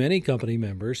today, many company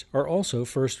members are also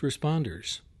first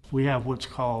responders. We have what's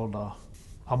called a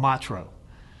matro.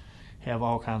 Have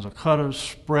all kinds of cutters,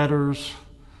 spreaders.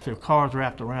 If their car's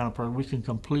wrapped around a person, we can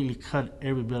completely cut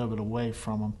every bit of it away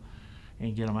from them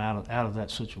and get them out of that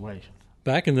situation.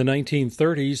 Back in the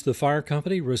 1930s, the fire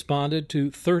company responded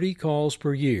to 30 calls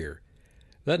per year.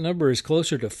 That number is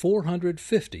closer to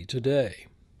 450 today.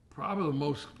 Probably the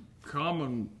most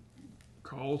common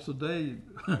calls today,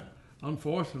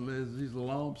 unfortunately, is these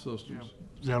alarm systems.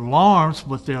 They're alarms,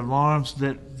 but they're alarms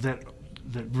that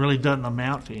really doesn't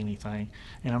amount to anything.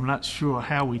 And I'm not sure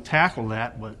how we tackle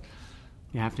that, but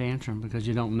you have to answer them because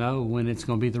you don't know when it's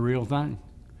going to be the real thing.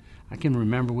 I can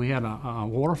remember we had a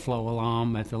water flow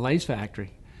alarm at the lace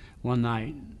factory one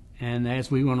night, and as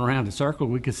we went around the circle,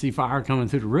 we could see fire coming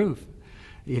through the roof.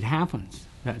 It happens.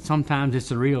 Sometimes it's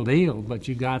the real deal, but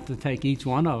you got to take each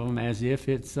one of them as if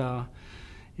it's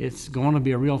going to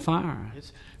be a real fire.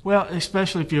 Well,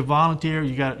 especially if you're a volunteer,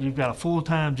 you've got a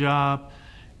full-time job,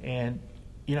 and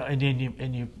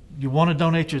then you want to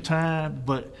donate your time,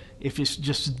 but if it's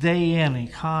just day in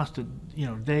and constant,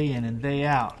 day in and day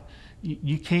out,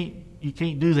 you can't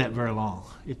do that very long.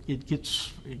 It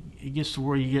gets to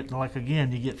where you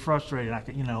get frustrated.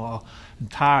 I'm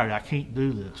tired. I can't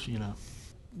do this.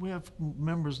 We have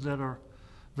members that are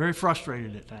very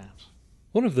frustrated at times.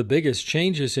 One of the biggest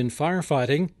changes in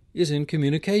firefighting is in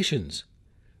communications.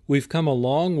 We've come a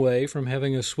long way from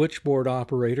having a switchboard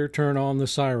operator turn on the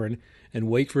siren and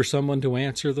wait for someone to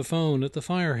answer the phone at the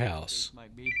firehouse.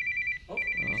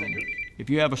 If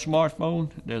you have a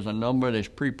smartphone, there's a number that's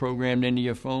pre-programmed into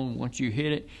your phone. Once you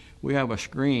hit it, we have a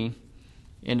screen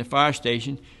in the fire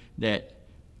station that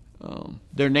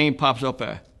their name pops up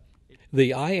there.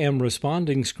 The I Am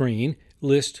Responding screen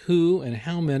lists who and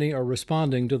how many are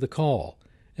responding to the call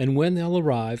and when they'll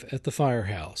arrive at the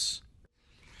firehouse.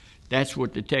 That's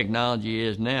what the technology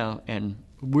is now, and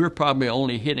we're probably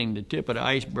only hitting the tip of the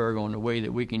iceberg on the way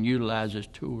that we can utilize this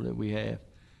tool that we have.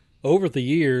 Over the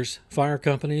years, fire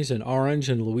companies in Orange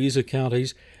and Louisa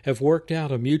counties have worked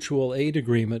out a mutual aid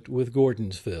agreement with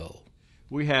Gordonsville.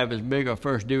 We have as big a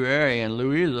first due area in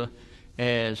Louisa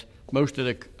as most of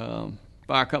the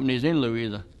fire companies in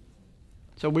Louisa.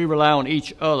 So we rely on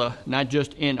each other, not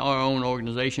just in our own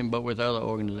organization, but with other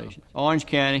organizations. Orange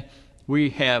County, we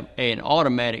have an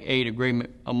automatic aid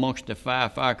agreement amongst the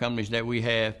 5 fire companies that we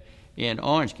have in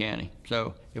Orange County.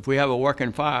 So if we have a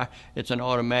working fire, it's an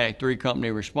automatic 3-company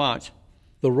response.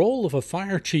 The role of a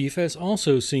fire chief has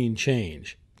also seen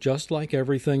change, just like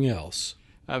everything else.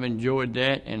 I've enjoyed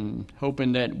that and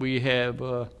hoping that we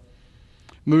have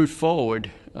moved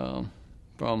forward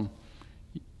from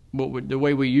the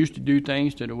way we used to do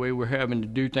things to the way we're having to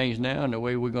do things now and the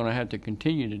way we're going to have to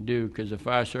continue to do, because the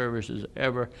fire service is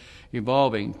ever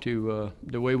evolving to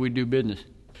the way we do business.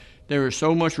 There is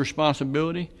so much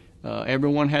responsibility.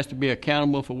 Everyone has to be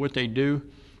accountable for what they do.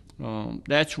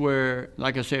 That's where,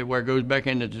 like I said, where it goes back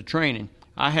into the training.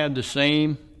 I have the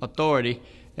same authority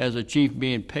as a chief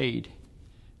being paid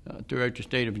throughout the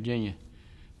state of Virginia.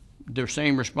 The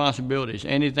same responsibilities.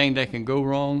 Anything that can go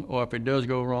wrong, or if it does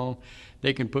go wrong,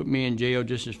 they can put me in jail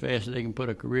just as fast as they can put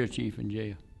a career chief in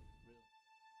jail.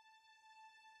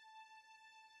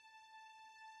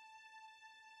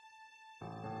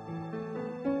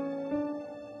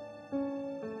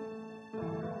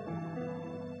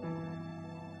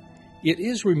 It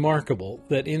is remarkable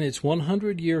that in its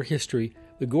 100-year history,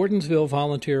 the Gordonsville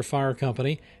Volunteer Fire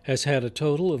Company has had a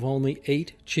total of only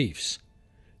 8 chiefs.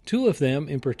 2 of them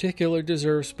in particular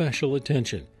deserve special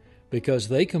attention because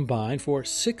they combined for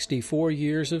 64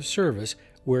 years of service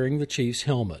wearing the chief's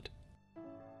helmet.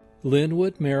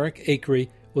 Linwood Merrick Acree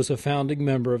was a founding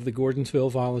member of the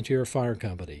Gordonsville Volunteer Fire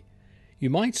Company. You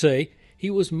might say he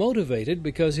was motivated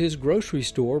because his grocery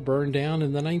store burned down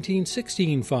in the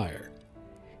 1916 fire.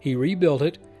 He rebuilt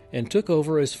it and took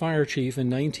over as fire chief in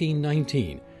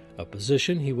 1919, a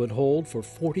position he would hold for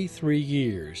 43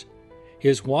 years.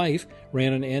 His wife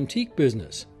ran an antique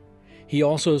business. He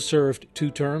also served 2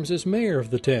 terms as mayor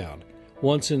of the town,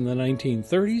 once in the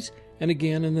 1930s and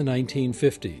again in the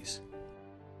 1950s.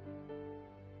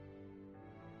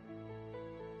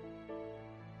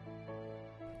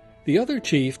 The other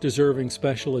chief deserving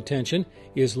special attention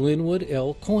is Linwood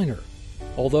L. Coyner.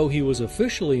 Although he was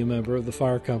officially a member of the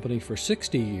fire company for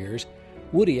 60 years,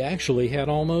 Woody actually had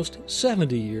almost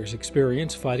 70 years'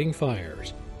 experience fighting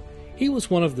fires. He was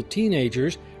one of the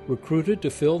teenagers recruited to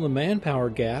fill the manpower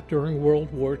gap during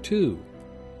World War II.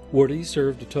 Woody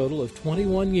served a total of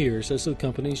 21 years as the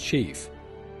company's chief.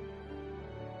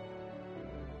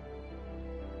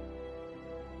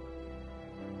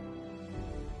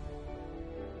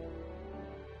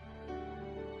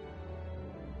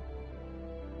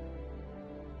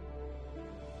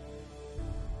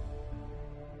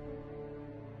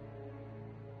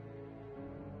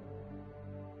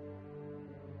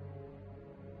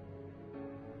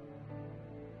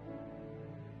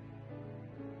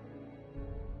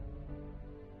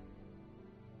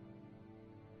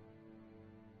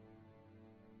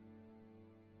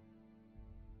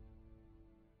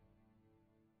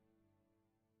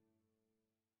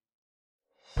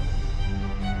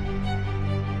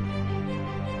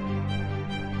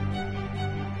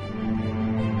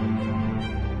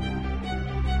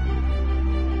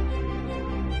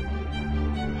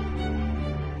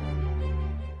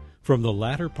 From the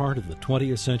latter part of the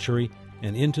 20th century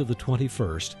and into the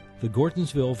 21st, the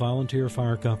Gordonsville Volunteer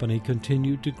Fire Company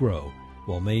continued to grow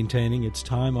while maintaining its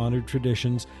time-honored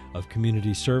traditions of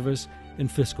community service and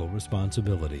fiscal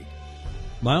responsibility.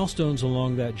 Milestones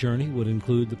along that journey would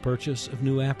include the purchase of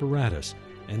new apparatus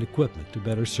and equipment to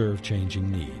better serve changing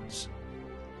needs.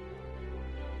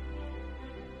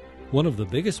 One of the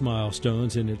biggest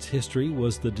milestones in its history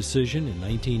was the decision in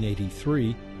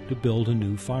 1983 to build a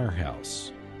new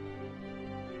firehouse.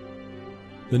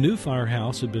 The new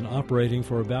firehouse had been operating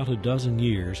for about a dozen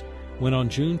years when on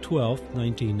June 12,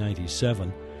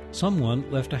 1997,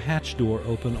 someone left a hatch door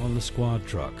open on the squad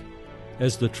truck.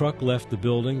 As the truck left the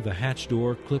building, the hatch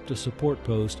door clipped a support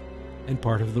post and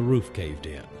part of the roof caved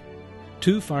in.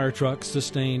 2 fire trucks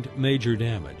sustained major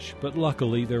damage, but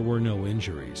luckily there were no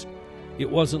injuries. It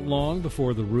wasn't long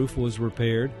before the roof was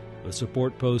repaired, the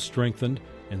support post strengthened,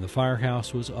 and the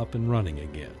firehouse was up and running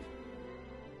again.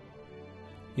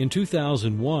 In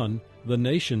 2001, the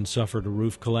nation suffered a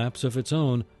roof collapse of its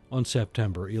own on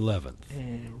September 11th.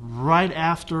 Right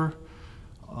after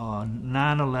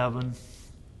 9/11,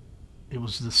 it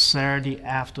was the Saturday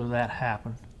after that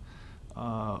happened.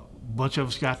 A bunch of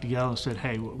us got together and said,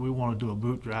 hey, we want to do a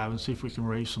boot drive and see if we can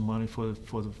raise some money for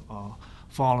the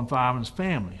fallen firemen's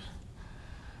families.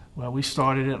 Well, we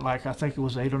started at I think it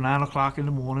was 8 or 9 o'clock in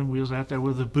the morning. We was out there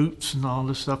with the boots and all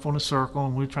this stuff on a circle,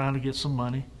 and we were trying to get some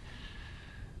money.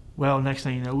 Well, next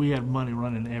thing you know, we had money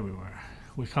running everywhere.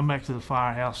 We come back to the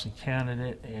firehouse and counted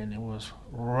it, and it was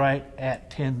right at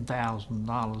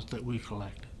 $10,000 that we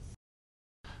collected.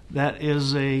 That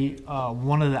is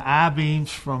one of the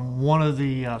I-beams from one of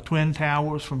the Twin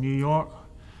Towers from New York.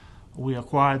 We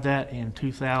acquired that in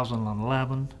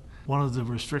 2011. One of the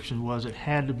restrictions was it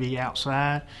had to be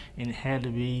outside, and it had to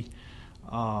be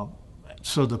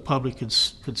so the public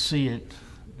could see it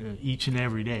each and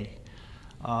every day.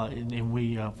 And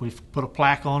we've put a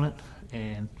plaque on it,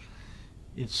 and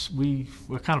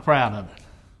we're kind of proud of it.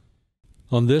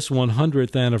 On this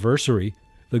 100th anniversary,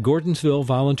 the Gordonsville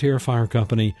Volunteer Fire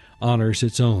Company honors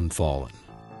its own fallen.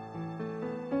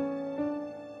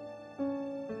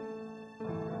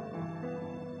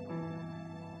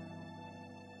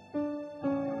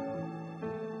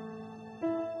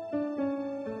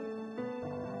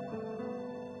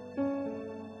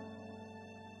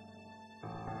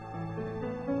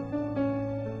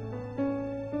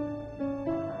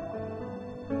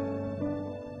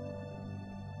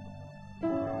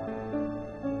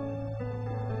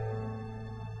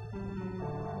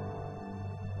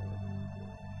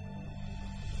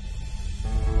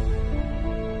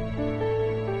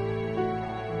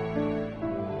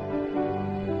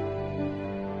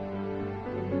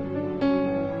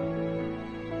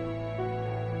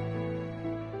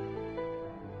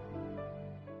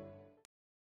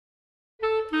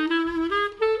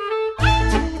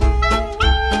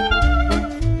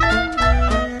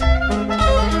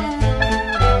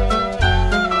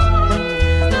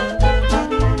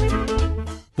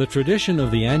 The tradition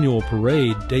of the annual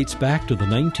parade dates back to the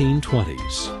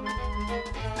 1920s.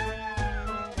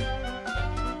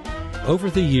 Over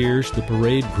the years, the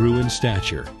parade grew in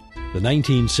stature. The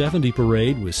 1970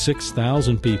 parade with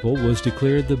 6,000 people was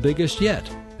declared the biggest yet,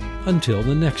 until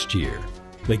the next year.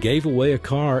 They gave away a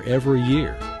car every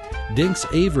year. Dinks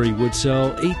Avery would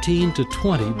sell 18 to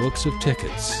 20 books of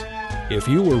tickets. If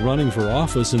you were running for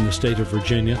office in the state of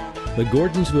Virginia, the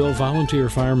Gordonsville Volunteer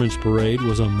Firemen's Parade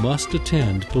was a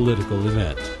must-attend political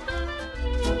event.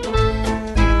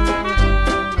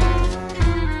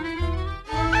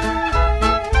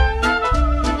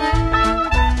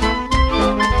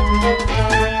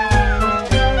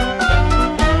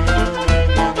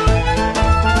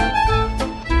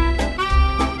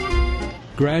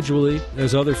 Gradually,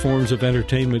 as other forms of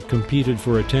entertainment competed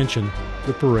for attention,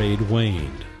 the parade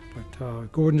waned.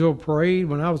 But Gordonsville Parade,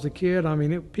 when I was a kid, I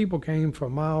mean, people came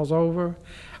from miles over.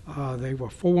 They were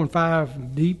 4 and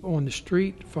 5 deep on the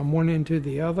street from one end to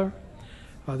the other.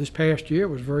 This past year, it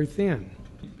was very thin.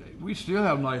 We still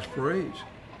have nice parades,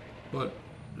 but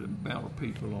the amount of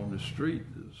people on the street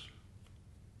is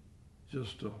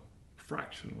just a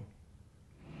fractional.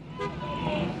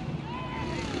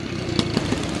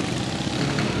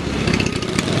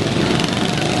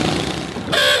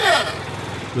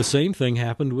 The same thing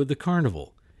happened with the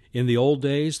carnival. In the old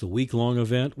days, the week-long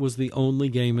event was the only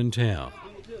game in town.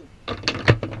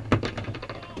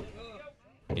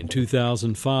 In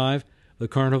 2005, the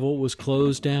carnival was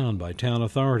closed down by town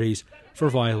authorities for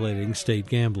violating state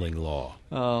gambling law.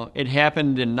 It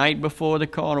happened the night before the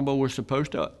carnival was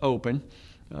supposed to open.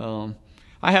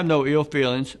 I have no ill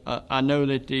feelings. I know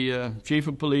that the chief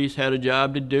of police had a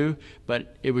job to do,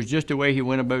 but it was just the way he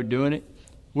went about doing it.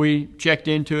 We checked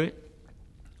into it.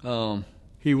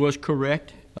 He was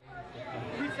correct.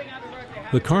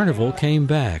 The carnival came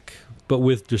back, but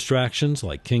with distractions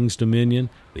like King's Dominion,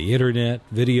 the internet,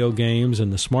 video games,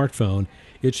 and the smartphone,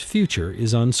 its future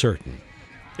is uncertain.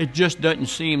 It just doesn't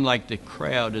seem like the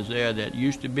crowd is there that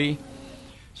used to be.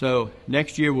 So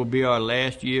next year will be our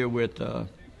last year with the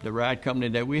ride company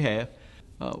that we have.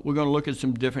 We're going to look at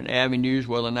some different avenues,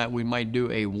 whether or not we might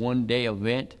do a one-day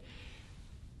event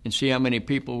and see how many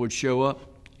people would show up.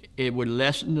 It would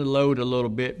lessen the load a little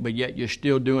bit, but yet you're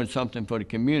still doing something for the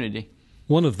community.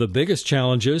 One of the biggest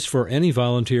challenges for any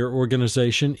volunteer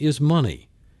organization is money.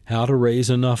 How to raise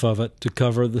enough of it to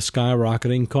cover the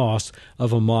skyrocketing costs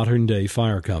of a modern-day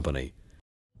fire company.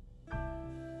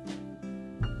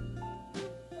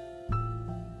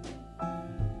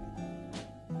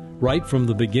 Right from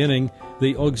the beginning,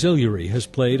 the auxiliary has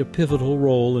played a pivotal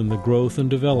role in the growth and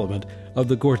development of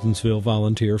the Gordonsville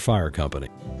Volunteer Fire Company.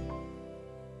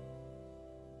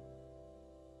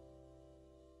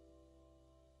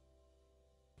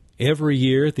 Every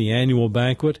year at the annual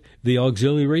banquet, the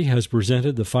auxiliary has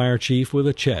presented the fire chief with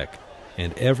a check,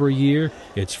 and every year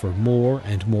it's for more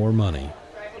and more money.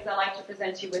 I'd like to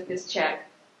present you with this check.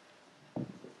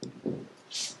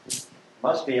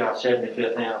 Must be our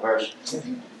 75th anniversary.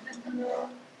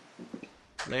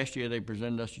 Last year they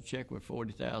presented us a check with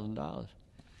 $40,000.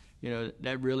 You know,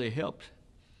 that really helped.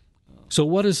 So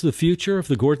what is the future of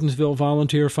the Gordonsville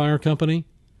Volunteer Fire Company?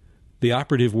 The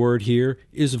operative word here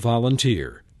is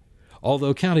volunteer.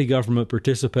 Although county government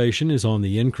participation is on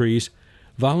the increase,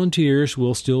 volunteers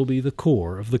will still be the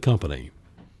core of the company.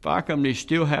 Fire companies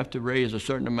still have to raise a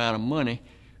certain amount of money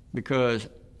because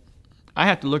I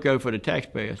have to look out for the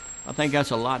taxpayers. I think that's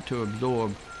a lot to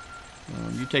absorb.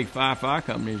 You take 5 fire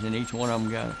companies and each one of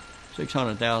them got a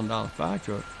 $600,000 fire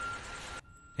truck.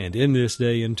 And in this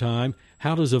day and time,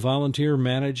 how does a volunteer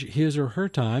manage his or her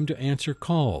time to answer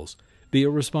calls, be a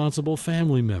responsible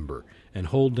family member, and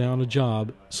hold down a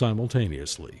job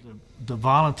simultaneously? The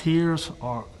volunteers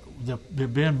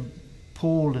they've been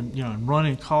pulled and and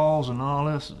running calls and all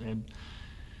this, and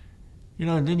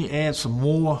and then you add some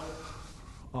more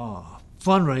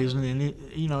fundraising, and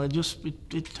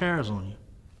it tears on you.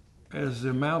 As the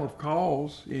amount of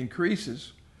calls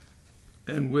increases,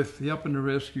 and with the up and the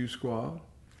rescue squad,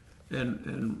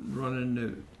 and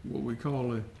running what we call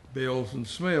the bells and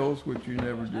smells, which you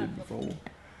never did before,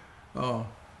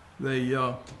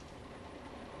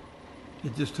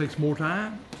 it just takes more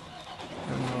time.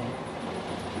 And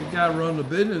the guy running the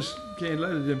business can't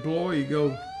let his employee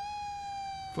go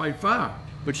fight fire.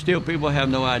 But still, people have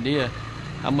no idea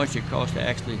how much it costs to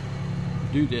actually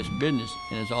do this business,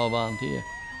 and it's all volunteer.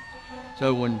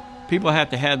 So when people have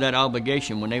to have that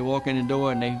obligation, when they walk in the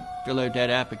door and they fill out that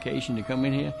application to come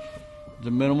in here,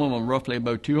 the minimum of roughly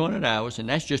about 200 hours, and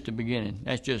that's just the beginning.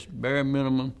 That's just bare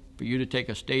minimum for you to take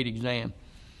a state exam.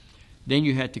 Then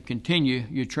you have to continue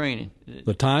your training.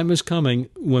 The time is coming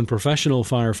when professional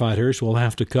firefighters will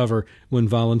have to cover when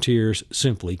volunteers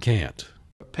simply can't.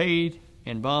 Paid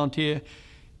and volunteer,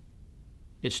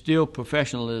 it's still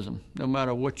professionalism, no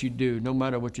matter what you do, no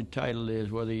matter what your title is,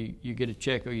 whether you get a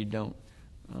check or you don't.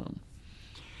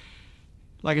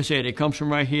 Like I said, it comes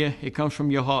from right here. It comes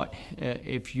from your heart.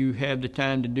 If you have the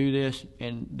time to do this,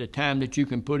 and the time that you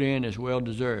can put in is well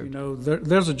deserved.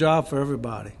 There's a job for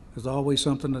everybody. There's always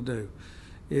something to do.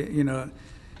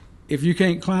 if you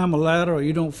can't climb a ladder or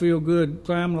you don't feel good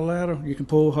climbing a ladder, you can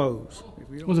pull a hose.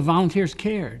 Well, the volunteers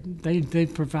cared. They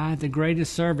provide the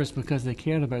greatest service because they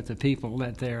cared about the people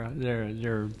that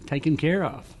they're taking care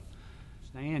of.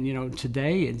 And you know,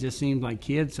 today it just seems like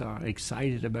kids are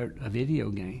excited about a video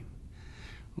game.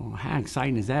 Well, how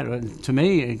exciting is that? To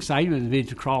me, excitement would be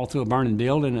to crawl through a burning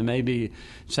building and maybe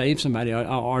save somebody,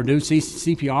 or do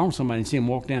CPR on somebody and see them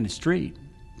walk down the street.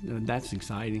 That's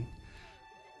exciting.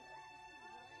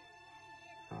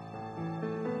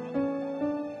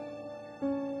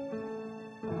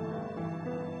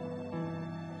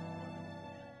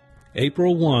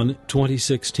 April 1,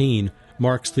 2016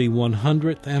 marks the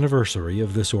 100th anniversary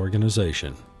of this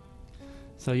organization.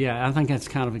 So yeah, I think that's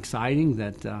kind of exciting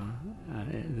that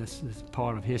this is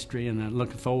part of history, and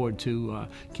looking forward to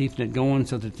keeping it going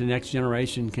so that the next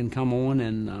generation can come on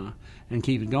and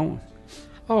keep it going.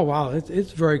 Oh wow,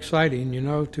 it's very exciting, you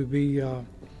know, to be a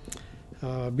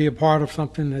part of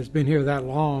something that's been here that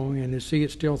long and to see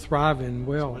it still thriving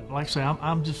well. Like I say,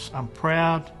 I'm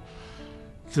proud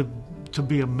to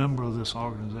be a member of this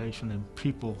organization, and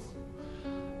people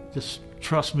just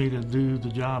trust me to do the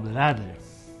job that I do.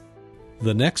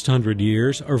 The next 100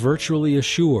 years are virtually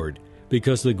assured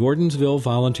because the Gordonsville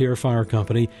Volunteer Fire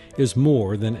Company is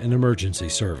more than an emergency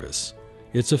service.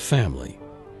 It's a family,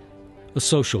 a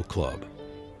social club,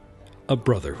 a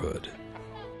brotherhood.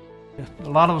 A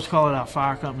lot of us call it our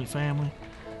fire company family.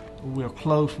 We're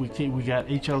close. We got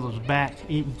each other's back.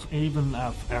 Even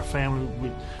our family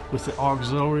with the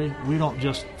auxiliary. We don't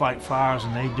just fight fires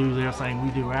and they do their thing.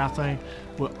 We do our thing.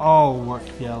 We all work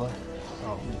together,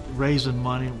 raising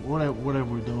money, whatever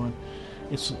we're doing.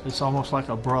 It's almost like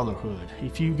a brotherhood.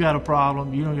 If you've got a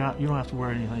problem, you don't have to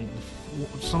worry anything.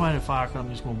 Somebody in the fire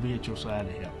company is going to be at your side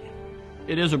to help you.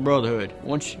 It is a brotherhood.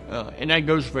 And that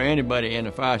goes for anybody in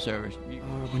the fire service.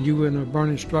 When you were in a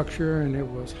burning structure and it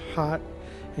was hot,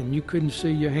 and you couldn't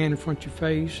see your hand in front of your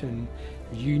face, and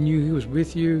you knew he was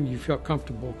with you, you felt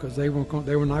comfortable because they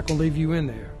were not going to leave you in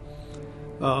there.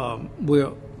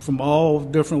 We're from all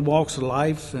different walks of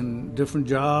life and different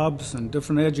jobs and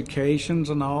different educations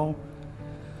and all.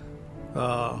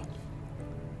 But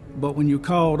when you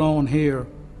called on here,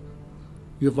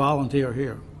 you volunteer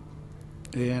here,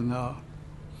 and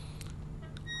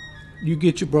you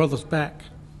get your brothers back.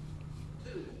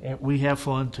 And we have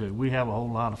fun too. We have a whole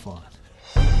lot of fun.